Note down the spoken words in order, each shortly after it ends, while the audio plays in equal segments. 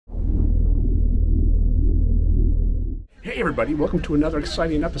Hey everybody, welcome to another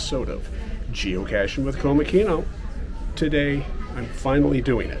exciting episode of Geocaching with Komikino. Today, I'm finally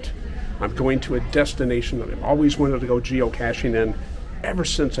doing it. I'm going to a destination that I've always wanted to go geocaching in ever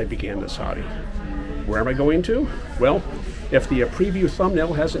since I began this hobby. Where am I going to? Well, if the preview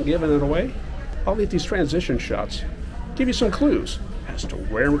thumbnail hasn't given it away, I'll leave these transition shots give you some clues as to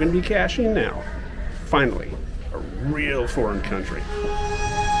where we're going to be caching now. Finally, a real foreign country.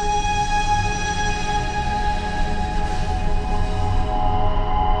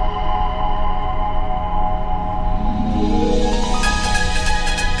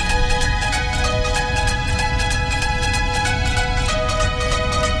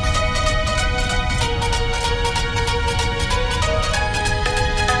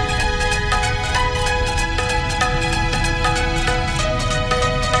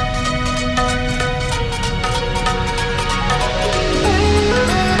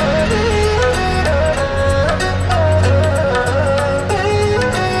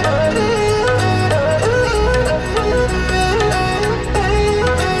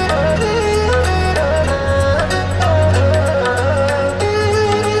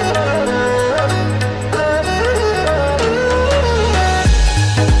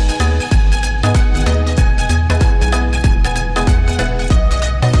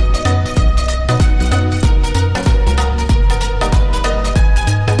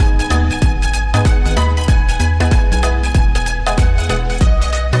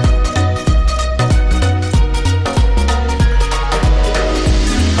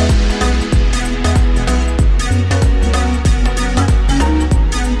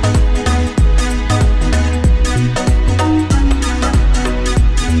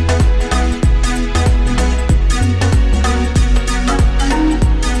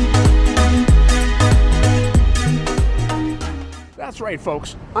 That's right,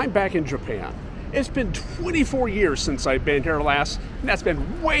 folks. I'm back in Japan. It's been 24 years since I've been here last, and that's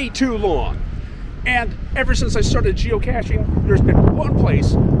been way too long. And ever since I started geocaching, there's been one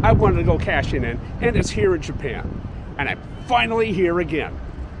place I wanted to go caching in, and it's here in Japan. And I'm finally here again,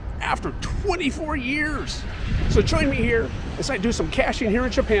 after 24 years. So join me here as I do some caching here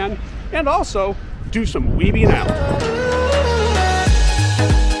in Japan, and also do some weaving out.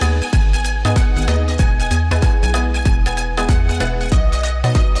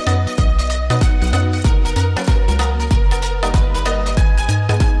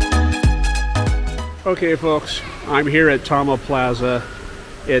 Okay folks, I'm here at Tama Plaza.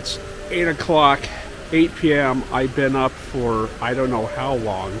 It's 8 o'clock, 8 p.m. I've been up for I don't know how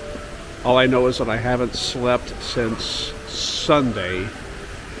long. All I know is that I haven't slept since Sunday.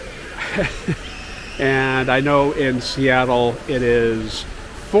 And I know in Seattle it is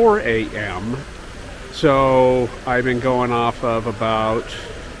 4 a.m. So I've been going off of about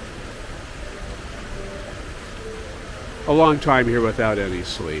a long time here without any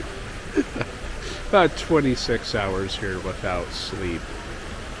sleep. About 26 hours here without sleep.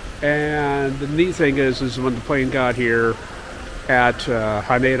 And the neat thing is when the plane got here at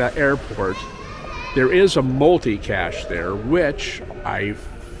Haneda Airport, there is a multi-cache there, which I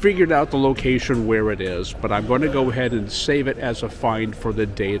figured out the location where it is, but I'm going to go ahead and save it as a find for the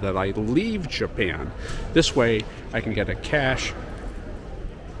day that I leave Japan. This way I can get a cache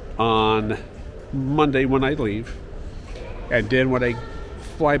on Monday when I leave, and then when I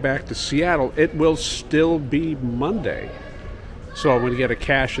fly back to Seattle, it will still be Monday. So I'm going to get a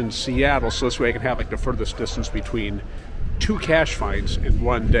cache in Seattle, so this way I can have like the furthest distance between two cache finds in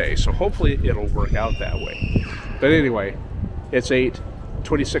one day. So hopefully it'll work out that way. But anyway, it's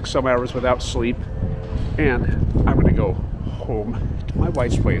 26 some hours without sleep, and I'm going to go home to my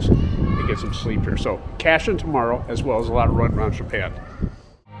wife's place and get some sleep here. So caching tomorrow, as well as a lot of run around Japan.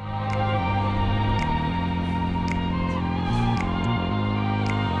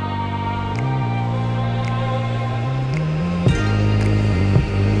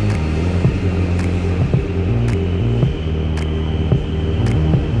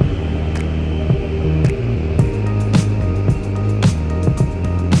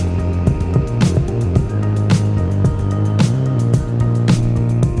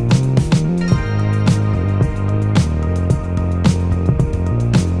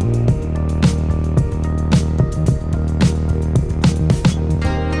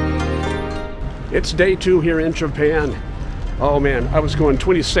 It's day 2 here in Japan. Oh man, I was going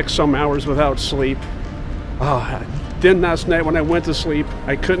 26 some hours without sleep. Then last night when I went to sleep,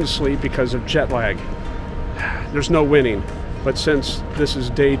 I couldn't sleep because of jet lag. There's no winning. But since this is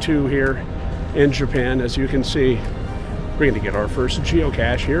day 2 here in Japan, as you can see, we're going to get our first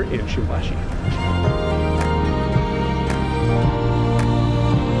geocache here in Shimbashi.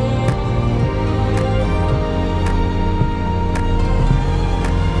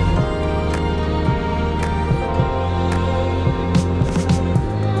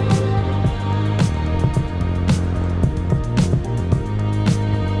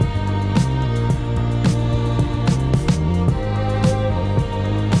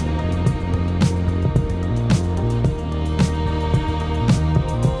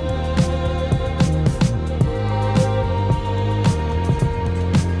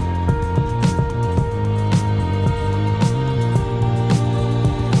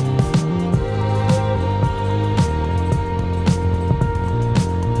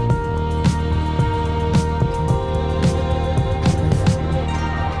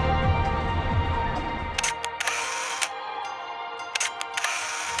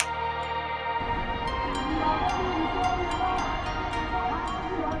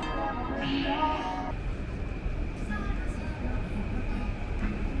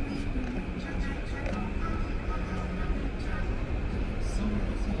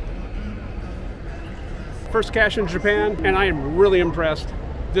 First cache in Japan, and I am really impressed.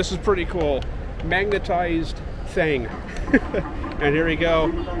 This is pretty cool. Magnetized thing. And here we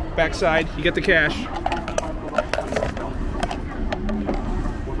go. Backside, you get the cache.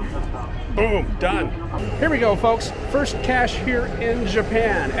 Boom, done. Here we go, folks. First cache here in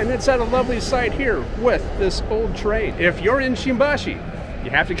Japan, and it's at a lovely site here with this old train. If you're in Shimbashi, you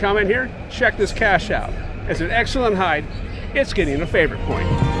have to come in here, check this cache out. It's an excellent hide. It's getting a favorite point.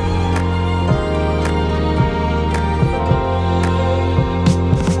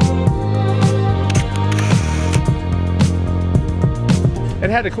 It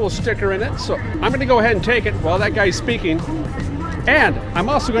had a cool sticker in it, so I'm going to go ahead and take it while that guy's speaking. And I'm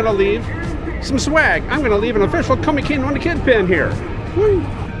also going to leave some swag. I'm going to leave an official Komikino on the kid pin here. Woo.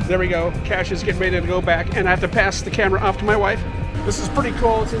 There we go. Cache is getting ready to go back, and I have to pass the camera off to my wife. This is pretty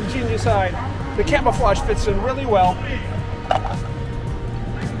cool. It's an ingenious hide. The camouflage fits in really well.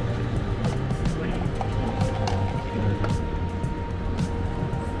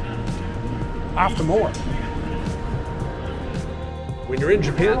 Off to more. When you're in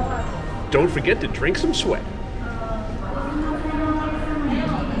Japan, don't forget to drink some sweat.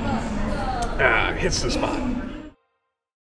 Hits the spot.